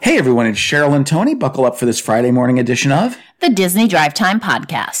Hey everyone, it's Cheryl and Tony. Buckle up for this Friday morning edition of the Disney Drive Time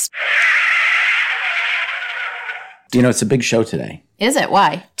Podcast. You know, it's a big show today. Is it?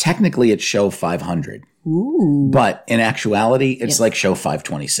 Why? Technically, it's show 500. Ooh. But in actuality, it's like show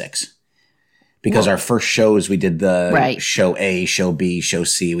 526. Because our first shows, we did the show A, show B, show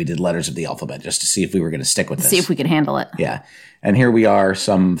C. We did letters of the alphabet just to see if we were going to stick with this. See if we could handle it. Yeah. And here we are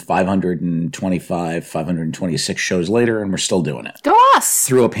some 525, 526 shows later, and we're still doing it. Go us.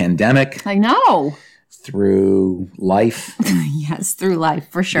 Through a pandemic. I know. Through life. Yes, through life,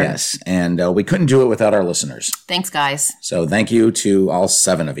 for sure. Yes. And we couldn't do it without our listeners. Thanks, guys. So thank you to all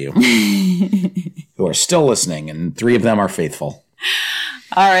 7 of you who are still listening, and 3 of them are faithful.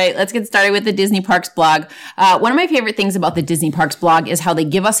 All right, let's get started with the Disney Parks blog. One of my favorite things about the Disney Parks blog is how they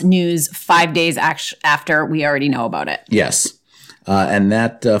give us news 5 days after we already know about it. Yes. And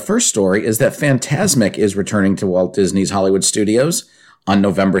that first story is that Fantasmic is returning to Walt Disney's Hollywood Studios on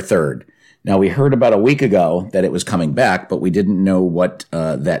November 3rd. Now, we heard about a week ago that it was coming back, but we didn't know what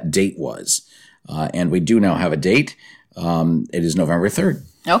that date was. And we do now have a date. It is November 3rd.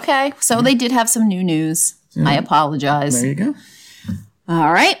 Okay, so they did have some new news. I apologize. There you go.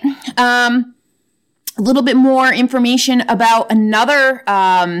 All right. A little bit more information about another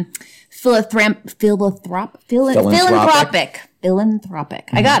philanthropic.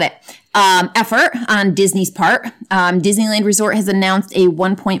 I got it. Effort on Disney's part. Disneyland Resort has announced a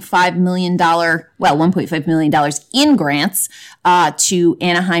 $1.5 million in grants to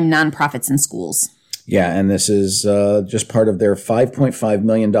Anaheim nonprofits and schools. Yeah, and this is just part of their $5.5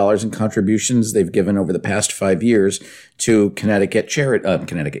 million in contributions they've given over the past 5 years to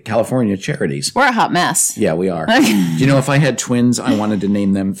California charities. We're a hot mess. Yeah, we are. Do you know if I had twins, I wanted to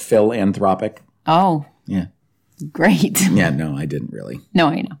name them Philanthropic? Oh. Yeah. Great. Yeah, no, I didn't really. No,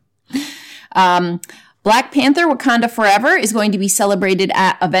 I know. Black Panther Wakanda Forever is going to be celebrated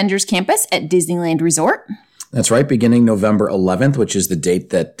at Avengers Campus at Disneyland Resort. That's right, beginning November 11th, which is the date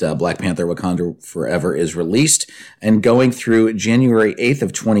that Black Panther Wakanda Forever is released. And going through January 8th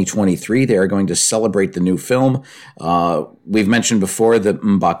of 2023, they are going to celebrate the new film. We've mentioned before that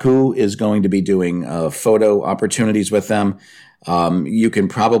M'Baku is going to be doing photo opportunities with them. You can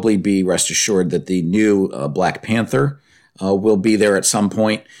probably be rest assured that the new Black Panther will be there at some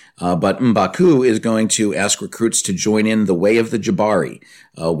point. But M'Baku is going to ask recruits to join in the Way of the Jabari,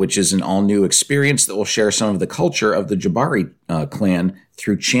 which is an all-new experience that will share some of the culture of the Jabari clan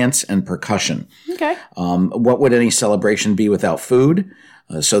through chants and percussion. Okay. What would any celebration be without food?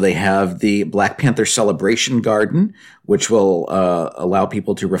 So they have the Black Panther Celebration Garden, which will allow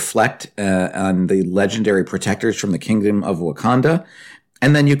people to reflect on the legendary protectors from the Kingdom of Wakanda.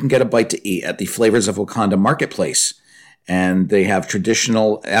 And then you can get a bite to eat at the Flavors of Wakanda Marketplace. And they have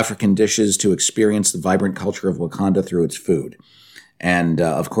traditional African dishes to experience the vibrant culture of Wakanda through its food. And,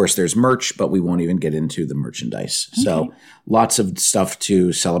 of course, there's merch, but we won't even get into the merchandise. Okay. So lots of stuff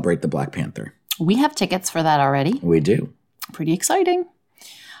to celebrate the Black Panther. We have tickets for that already. We do. Pretty exciting.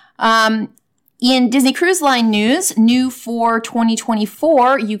 In Disney Cruise Line news, new for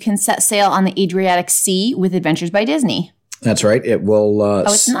 2024, you can set sail on the Adriatic Sea with Adventures by Disney. That's right. It will.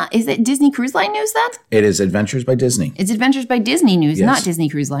 It's not. Is it Disney Cruise Line news then? It is Adventures by Disney. It's Adventures by Disney news, yes. Not Disney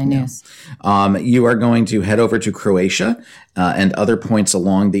Cruise Line news. You are going to head over to Croatia and other points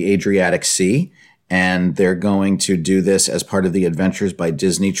along the Adriatic Sea, and they're going to do this as part of the Adventures by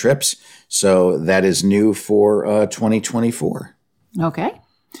Disney trips. So that is new for 2024. Okay.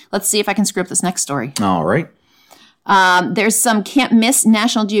 Let's see if I can screw up this next story. All right. There's some can't miss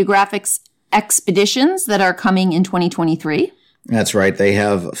National Geographic's expeditions that are coming in 2023. That's right. They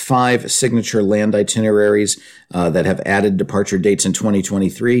have 5 signature land itineraries that have added departure dates in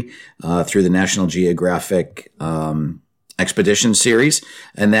 2023 through the National Geographic Expedition Series.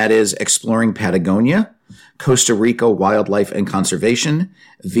 And that is Exploring Patagonia, Costa Rica Wildlife and Conservation,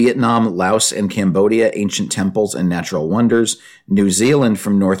 Vietnam, Laos, and Cambodia, Ancient Temples and Natural Wonders, New Zealand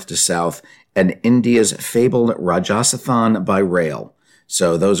from north to south, and India's fabled Rajasthan by rail.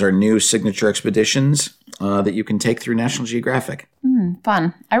 So those are new signature expeditions that you can take through National Geographic.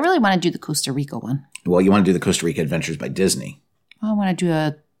 Fun. I really want to do the Costa Rica one. Well, you want to do the Costa Rica Adventures by Disney. I want to do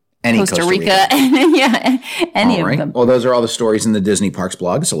any Costa Rica. Yeah, any of them. Well, those are all the stories in the Disney Parks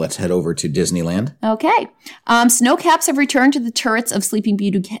blog, so let's head over to Disneyland. Okay. Snow caps have returned to the turrets of Sleeping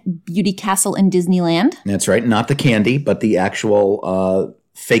Beauty Castle in Disneyland. That's right. Not the candy, but the actual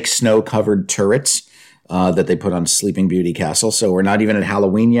fake snow-covered turrets that they put on Sleeping Beauty Castle. So we're not even at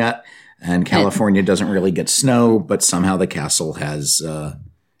Halloween yet, and California doesn't really get snow, but somehow the castle has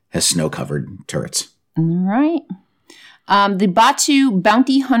snow-covered turrets. All right. The Batu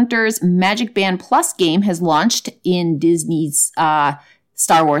Bounty Hunters Magic Band Plus game has launched in Disney's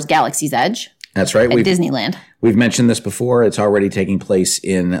Star Wars Galaxy's Edge That's right. at Disneyland. We've mentioned this before. It's already taking place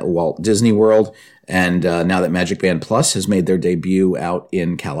in Walt Disney World. And now that Magic Band Plus has made their debut out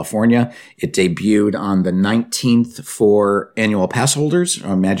in California, it debuted on the 19th for annual pass holders,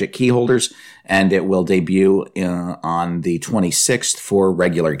 or Magic Key holders, and it will debut on the 26th for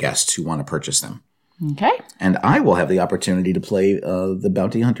regular guests who want to purchase them. Okay. And I will have the opportunity to play the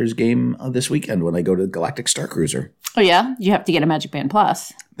Bounty Hunters game this weekend when I go to Galactic Star Cruiser. Oh, yeah? You have to get a Magic Band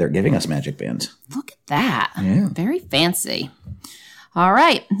Plus. They're giving us Magic Bands. Look at that. Yeah. Very fancy. All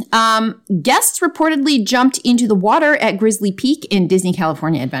right. Guests reportedly jumped into the water at Grizzly Peak in Disney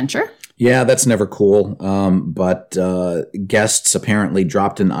California Adventure. Yeah, that's never cool. But guests apparently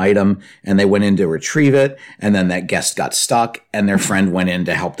dropped an item and they went in to retrieve it. And then that guest got stuck and their friend went in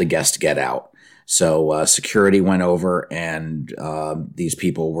to help the guest get out. So security went over and these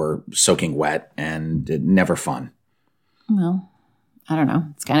people were soaking wet and never fun. Well, I don't know.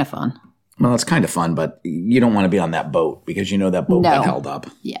 It's kind of fun. Well, it's kind of fun, but you don't want to be on that boat because you know that boat got held up.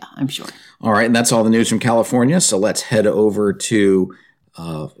 Yeah, I'm sure. All right, and that's all the news from California. So let's head over to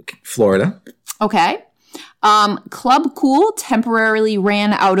Florida. Okay. Club Cool temporarily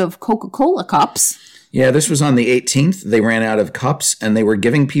ran out of Coca-Cola cups. Yeah, this was on the 18th. They ran out of cups, and they were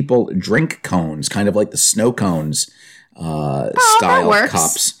giving people drink cones, kind of like the snow cones style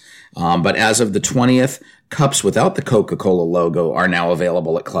cups. But as of the 20th, cups without the Coca-Cola logo are now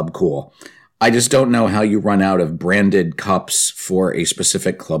available at Club Cool. I just don't know how you run out of branded cups for a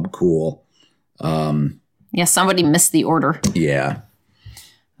specific Club Cool. Yeah, somebody missed the order. Yeah.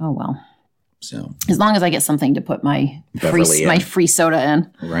 Oh, well. So as long as I get something to put my free soda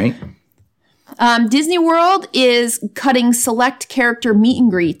in. Right. Disney World is cutting select character meet and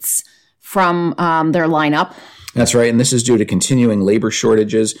greets from their lineup. That's right. And this is due to continuing labor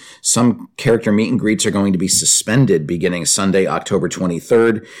shortages. Some character meet and greets are going to be suspended beginning Sunday, October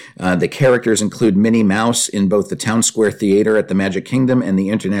 23rd. The characters include Minnie Mouse in both the Town Square Theater at the Magic Kingdom and the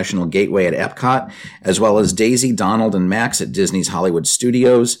International Gateway at Epcot, as well as Daisy, Donald, and Max at Disney's Hollywood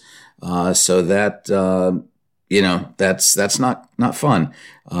Studios. So that, that's not fun.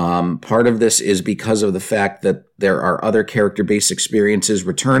 Part of this is because of the fact that there are other character-based experiences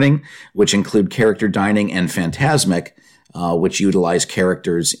returning, which include Character Dining and Fantasmic, which utilize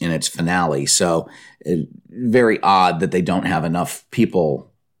characters in its finale. So very odd that they don't have enough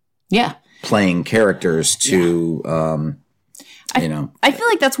people playing characters to, I feel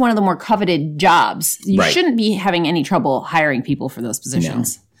like that's one of the more coveted jobs. You shouldn't be having any trouble hiring people for those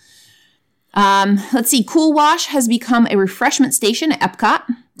positions. No. Let's see. Cool Wash has become a refreshment station at Epcot.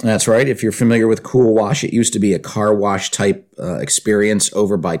 That's right. If you're familiar with Cool Wash, it used to be a car wash type experience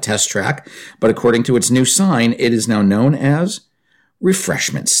over by Test Track. But according to its new sign, it is now known as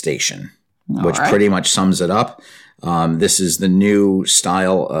Refreshment Station, which pretty much sums it up. This is the new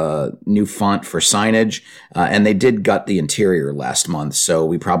style, new font for signage. And they did gut the interior last month, so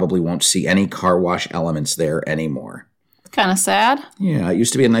we probably won't see any car wash elements there anymore. Kind of sad. Yeah, it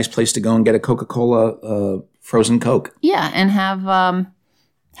used to be a nice place to go and get a Coca-Cola frozen Coke. Yeah, and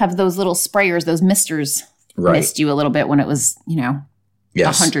have those little sprayers, those misters, mist you a little bit when it was,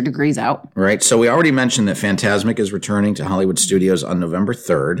 100 degrees out. Right. So we already mentioned that Fantasmic is returning to Hollywood Studios on November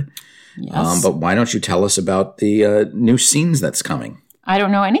 3rd. Yes. But why don't you tell us about the new scenes that's coming? I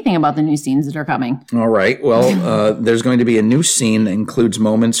don't know anything about the new scenes that are coming. All right. Well, there's going to be a new scene that includes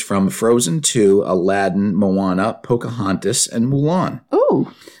moments from Frozen 2, Aladdin, Moana, Pocahontas, and Mulan.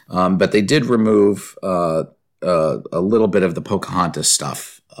 Ooh. But they did remove a little bit of the Pocahontas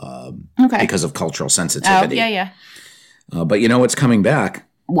stuff because of cultural sensitivity. Oh, yeah. But you know what's coming back?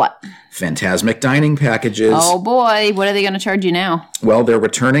 What? Fantasmic dining packages. Oh, boy. What are they going to charge you now? Well, they're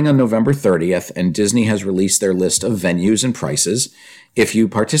returning on November 30th, and Disney has released their list of venues and prices. If you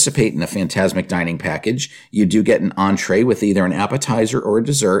participate in a Fantasmic dining package, you do get an entree with either an appetizer or a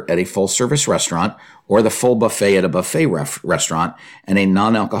dessert at a full-service restaurant or the full buffet at a buffet restaurant, and a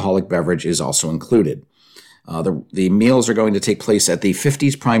non-alcoholic beverage is also included. The meals are going to take place at the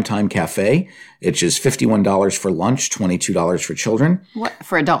 50s Primetime Cafe, which is $51 for lunch, $22 for children. What?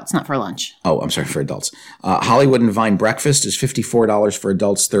 For adults, not for lunch. Oh, I'm sorry, for adults. Hollywood and Vine Breakfast is $54 for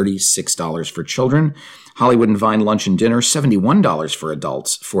adults, $36 for children. Hollywood and Vine Lunch and Dinner, $71 for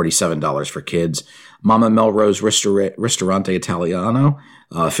adults, $47 for kids. Mama Melrose Ristorante Italiano,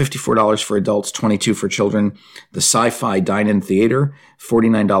 $54 for adults, $22 for children. The Sci-Fi Dine-In Theater,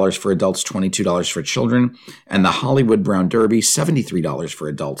 $49 for adults, $22 for children. And the Hollywood Brown Derby, $73 for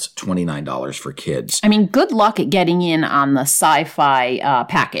adults, $29 for kids. I mean, good luck at getting in on the Sci-Fi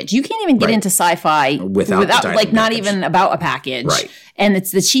package. You can't even get into Sci-Fi without like, not even about a package. Right. And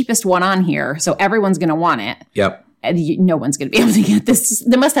it's the cheapest one on here, so everyone's going to want it. Yep. no one's going to be able to get this.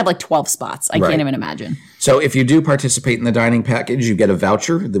 They must have like 12 spots. I can't even imagine. So if you do participate in the dining package, you get a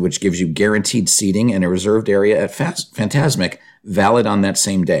voucher, which gives you guaranteed seating in a reserved area at Fantasmic, valid on that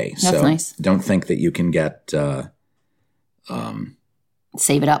same day. That's nice. Don't think that you can get...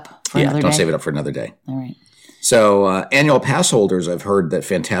 save it up for another day. Don't save it up for another day. All right. So annual pass holders, I've heard that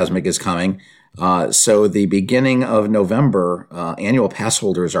Fantasmic is coming. So the beginning of November, annual pass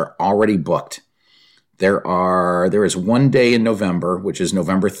holders are already booked. There is one day in November, which is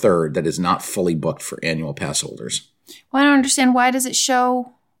November 3rd, that is not fully booked for annual pass holders. Well, I don't understand. Why does it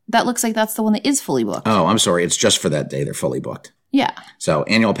show? That looks like that's the one that is fully booked. Oh, I'm sorry. It's just for that day. They're fully booked. Yeah. So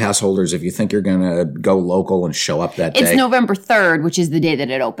annual pass holders, if you think you're going to go local and show up that day. It's November 3rd, which is the day that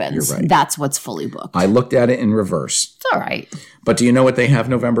it opens. You're right. That's what's fully booked. I looked at it in reverse. It's all right. But do you know what they have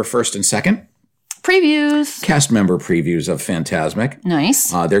November 1st and 2nd? Previews. Cast member previews of Fantasmic.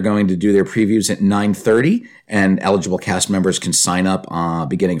 Nice. They're going to do their previews at 9:30, and eligible cast members can sign up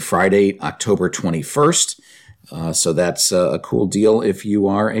beginning Friday, October 21st. So that's a cool deal if you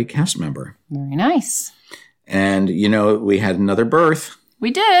are a cast member. Very nice. And, we had another birth.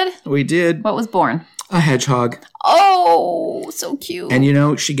 We did. We did. What was born? A hedgehog. Oh, so cute.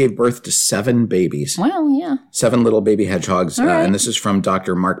 And, she gave birth to 7 babies. Well, yeah. 7 little baby hedgehogs. Right. And this is from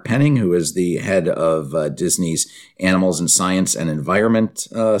Dr. Mark Penning, who is the head of Disney's Animals and Science and Environment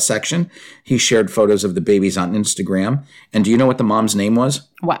section. He shared photos of the babies on Instagram. And do you know what the mom's name was?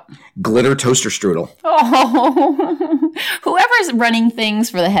 What? Glitter Toaster Strudel. Oh, whoever's running things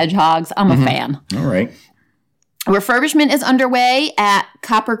for the hedgehogs, I'm a fan. All right. Refurbishment is underway at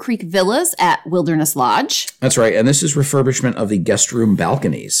Copper Creek Villas at Wilderness Lodge. That's right. And this is refurbishment of the guest room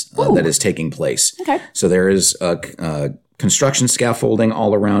balconies that is taking place. Okay. So there is construction scaffolding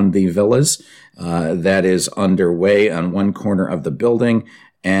all around the villas that is underway on one corner of the building.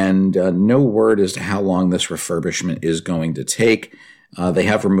 And no word as to how long this refurbishment is going to take. They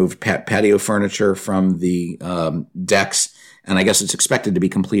have removed patio furniture from the decks. And I guess it's expected to be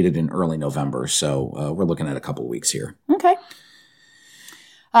completed in early November. So we're looking at a couple of weeks here. Okay.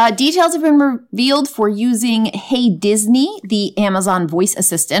 Details have been revealed for using Hey Disney, the Amazon voice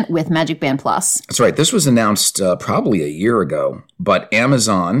assistant with Magic Band Plus. That's right. This was announced probably a year ago. But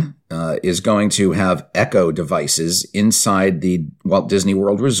Amazon is going to have Echo devices inside the Walt Disney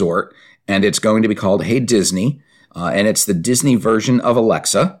World Resort. And it's going to be called Hey Disney. And it's the Disney version of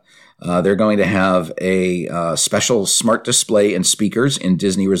Alexa. They're going to have a special smart display and speakers in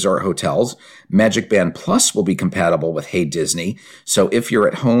Disney Resort hotels. Magic Band Plus will be compatible with Hey Disney. So if you're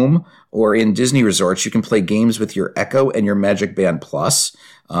at home or in Disney resorts, you can play games with your Echo and your Magic Band Plus.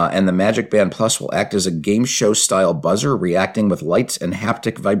 And the Magic Band Plus will act as a game show style buzzer reacting with lights and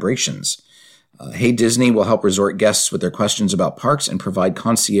haptic vibrations. Hey Disney will help resort guests with their questions about parks and provide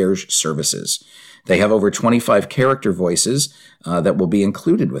concierge services. They have over 25 character voices that will be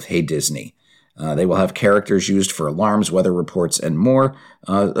included with Hey Disney. They will have characters used for alarms, weather reports, and more.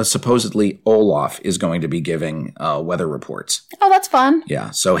 Supposedly, Olaf is going to be giving weather reports. Oh, that's fun. Yeah.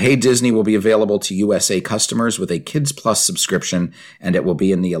 So Hey Disney will be available to USA customers with a Kids Plus subscription, and it will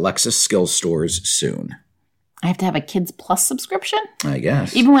be in the Alexa Skills stores soon. I have to have a Kids Plus subscription? I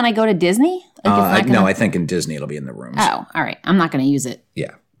guess. Even when I go to Disney? No, I think in Disney it'll be in the rooms. Oh, all right. I'm not going to use it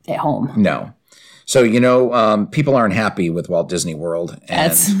at home. No. So, people aren't happy with Walt Disney World.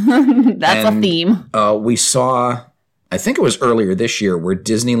 And, that's a theme. We saw, I think it was earlier this year, where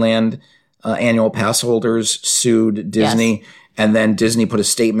Disneyland annual pass holders sued Disney. Yes. And then Disney put a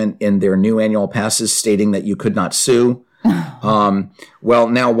statement in their new annual passes stating that you could not sue. Well,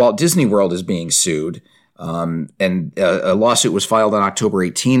 now Walt Disney World is being sued. And a lawsuit was filed on October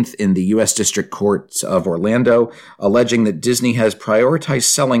 18th in the U.S. District Court of Orlando, alleging that Disney has prioritized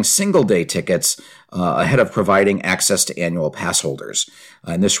selling single-day tickets ahead of providing access to annual pass holders.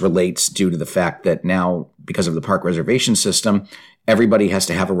 And this relates due to the fact that now, because of the park reservation system, everybody has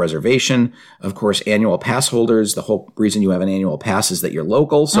to have a reservation. Of course, annual pass holders, the whole reason you have an annual pass is that you're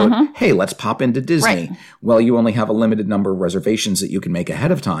local. So, hey, let's pop into Disney. Right. Well, you only have a limited number of reservations that you can make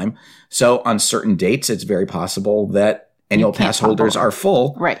ahead of time. So on certain dates, it's very possible that annual pass holders are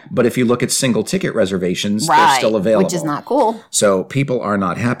full. Right. But if you look at single ticket reservations, they're still available. Which is not cool. So people are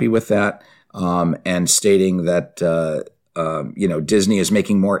not happy with that and stating that, Disney is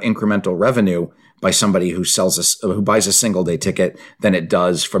making more incremental revenue by somebody who buys a single day ticket than it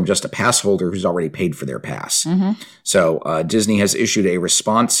does from just a pass holder who's already paid for their pass. So Disney has issued a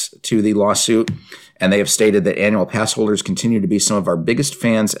response to the lawsuit, and they have stated that annual pass holders continue to be some of our biggest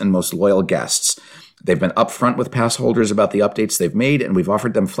fans and most loyal guests. They've been upfront with pass holders about the updates they've made, and we've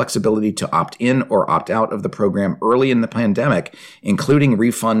offered them flexibility to opt in or opt out of the program early in the pandemic, including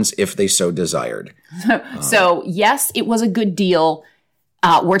refunds if they so desired. So, yes, it was a good deal.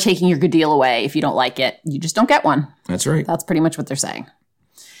 We're taking your good deal away. If you don't like it, you just don't get one. That's right. That's pretty much what they're saying.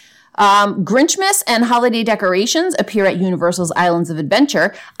 Grinchmas and holiday decorations appear at Universal's Islands of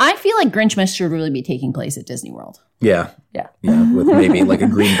Adventure. I feel like Grinchmas should really be taking place at Disney World. Yeah. Yeah. Yeah, with maybe like a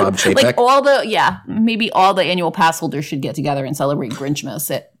green Bob Chapek. Maybe all the annual pass holders should get together and celebrate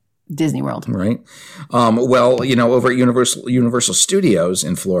Grinchmas at Disney World. Right. Over at Universal Studios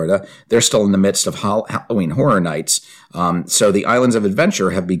in Florida, they're still in the midst of Halloween Horror Nights. So the Islands of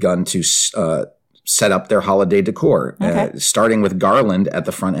Adventure have begun to set up their holiday decor, starting with garland at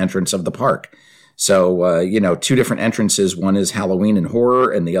the front entrance of the park. So, two different entrances. One is Halloween and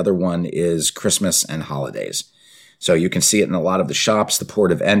horror, and the other one is Christmas and holidays. So you can see it in a lot of the shops, the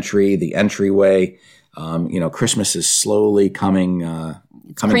port of entry, the entryway. Christmas is slowly coming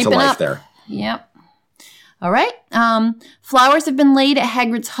to life there. Yep. All right. Flowers have been laid at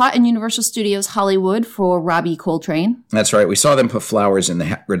Hagrid's Hut in Universal Studios Hollywood for Robbie Coltrane. That's right. We saw them put flowers in the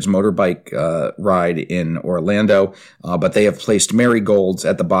Hagrid's motorbike ride in Orlando, but they have placed marigolds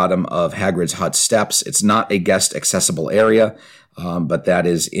at the bottom of Hagrid's Hut steps. It's not a guest accessible area, but that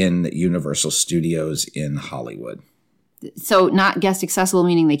is in Universal Studios in Hollywood. So not guest accessible,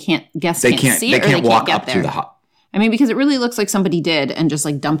 meaning guests can't see it, or they can't walk get up there? to the hut. I mean, because it really looks like somebody did and just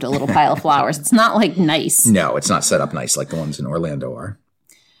like dumped a little pile of flowers. It's not like nice. No, it's not set up nice like the ones in Orlando are.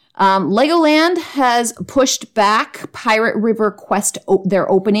 Legoland has pushed back Pirate River Quest, their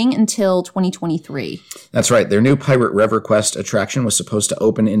opening, until 2023. That's right. Their new Pirate River Quest attraction was supposed to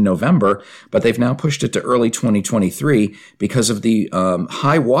open in November, but they've now pushed it to early 2023 because of the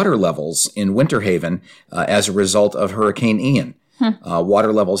high water levels in Winter Haven as a result of Hurricane Ian.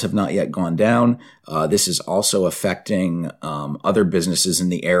 Water levels have not yet gone down. This is also affecting other businesses in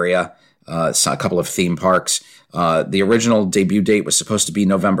the area, a couple of theme parks. The original debut date was supposed to be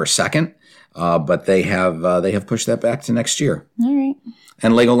November 2nd, but they have pushed that back to next year. All right.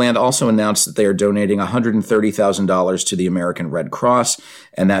 And Legoland also announced that they are donating $130,000 to the American Red Cross,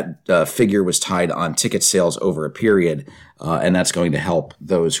 and that figure was tied on ticket sales over a period, and that's going to help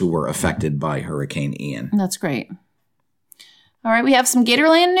those who were affected by Hurricane Ian. That's great. All right, we have some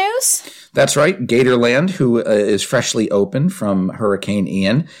Gatorland news. That's right. Gatorland, who is freshly open from Hurricane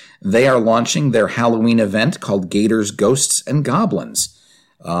Ian, they are launching their Halloween event called Gators, Ghosts, and Goblins.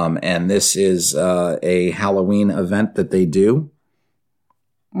 And this is a Halloween event that they do.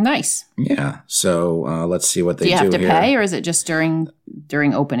 Nice. Yeah. So let's see what they do here. Do you have to pay, or is it just during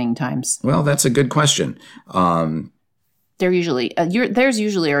opening times? Well, that's a good question. They're usually theirs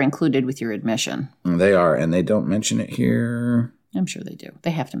usually are included with your admission. They are, and they don't mention it here. I'm sure they do.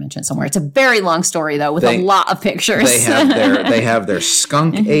 They have to mention it somewhere. It's a very long story though, with a lot of pictures. They have their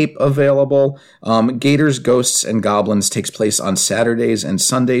skunk ape available. Gators, Ghosts, and Goblins takes place on Saturdays and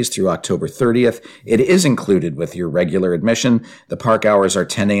Sundays through October 30th. It is included with your regular admission. The park hours are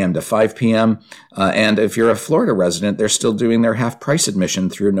 10 a.m. to 5 p.m. And if you're a Florida resident, they're still doing their half price admission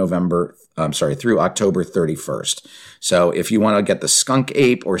through October 31st. So if you want to get the skunk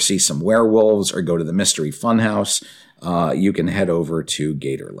ape or see some werewolves or go to the Mystery Funhouse, you can head over to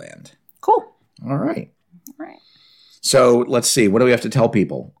Gatorland. Cool. All right. So let's see. What do we have to tell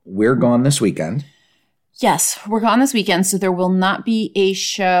people? We're gone this weekend. Yes, we're gone this weekend, so there will not be a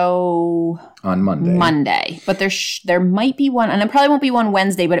show on Monday. But there might be one, and it probably won't be one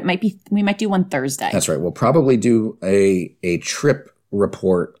Wednesday, but we might do one Thursday. That's right. We'll probably do a trip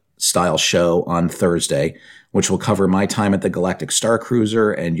report style show on Thursday, which will cover my time at the Galactic Star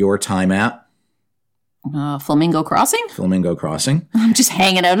Cruiser and your time at Flamingo Crossing? Flamingo Crossing. I'm just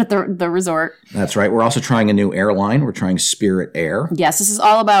hanging out at the resort. That's right. We're also trying a new airline. We're trying Spirit Air. Yes, this is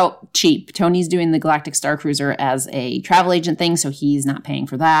all about cheap. Tony's doing the Galactic Star Cruiser as a travel agent thing, so he's not paying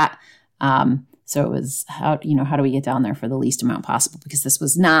for that. So it was how do we get down there for the least amount possible? Because this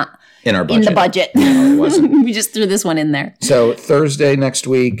was not in our budget. In the budget. No, it wasn't. We just threw this one in there. So Thursday next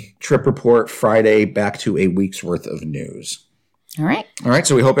week, trip report. Friday, back to a week's worth of news. All right.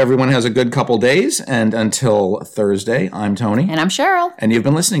 So we hope everyone has a good couple days. And until Thursday, I'm Tony. And I'm Cheryl. And you've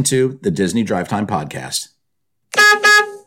been listening to the Disney Drive Time Podcast.